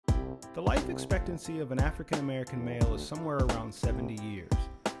The life expectancy of an African American male is somewhere around 70 years,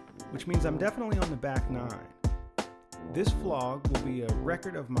 which means I'm definitely on the back nine. This vlog will be a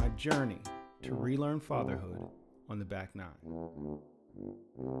record of my journey to relearn fatherhood on the back nine.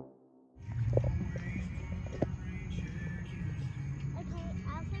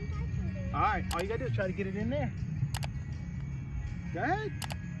 Alright, all you gotta do is try to get it in there. Go ahead.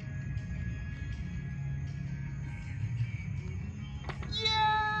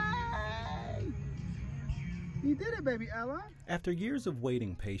 Yay! You did it, baby Ella. After years of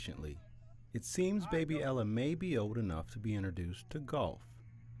waiting patiently, it seems baby Ella may be old enough to be introduced to golf.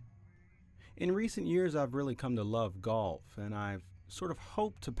 In recent years, I've really come to love golf, and I've sort of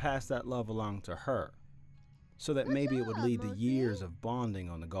hoped to pass that love along to her, so that maybe it would lead to years of bonding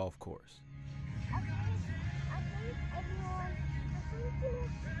on the golf course.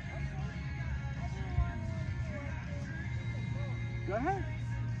 Go ahead.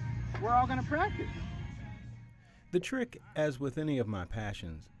 We're all going to practice. The trick, as with any of my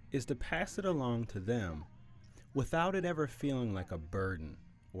passions, is to pass it along to them without it ever feeling like a burden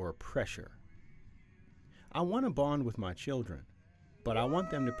or a pressure. I want to bond with my children, but I want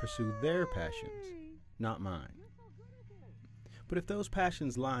them to pursue their passions, not mine. But if those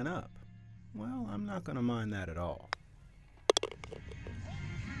passions line up, well, I'm not going to mind that at all.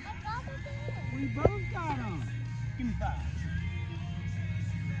 We both got them. Give me 5.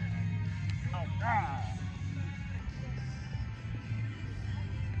 All right.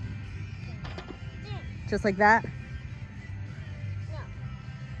 Just like that? No.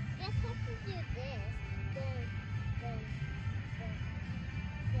 Just have to do this.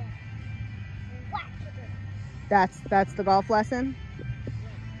 Whack it. That's the golf lesson?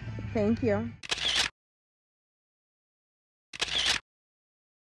 Thank you.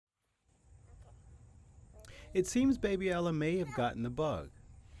 It seems baby Ella may have gotten the bug.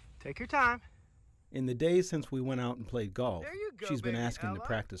 Take your time. In the days since we went out and played golf, There you go, she's been baby asking to Ella.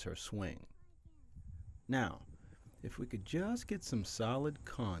 practice her swing. Now, if we could just get some solid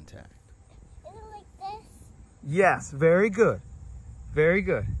contact. Is it like this? Yes, very good. Very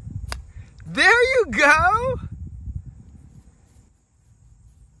good. There you go!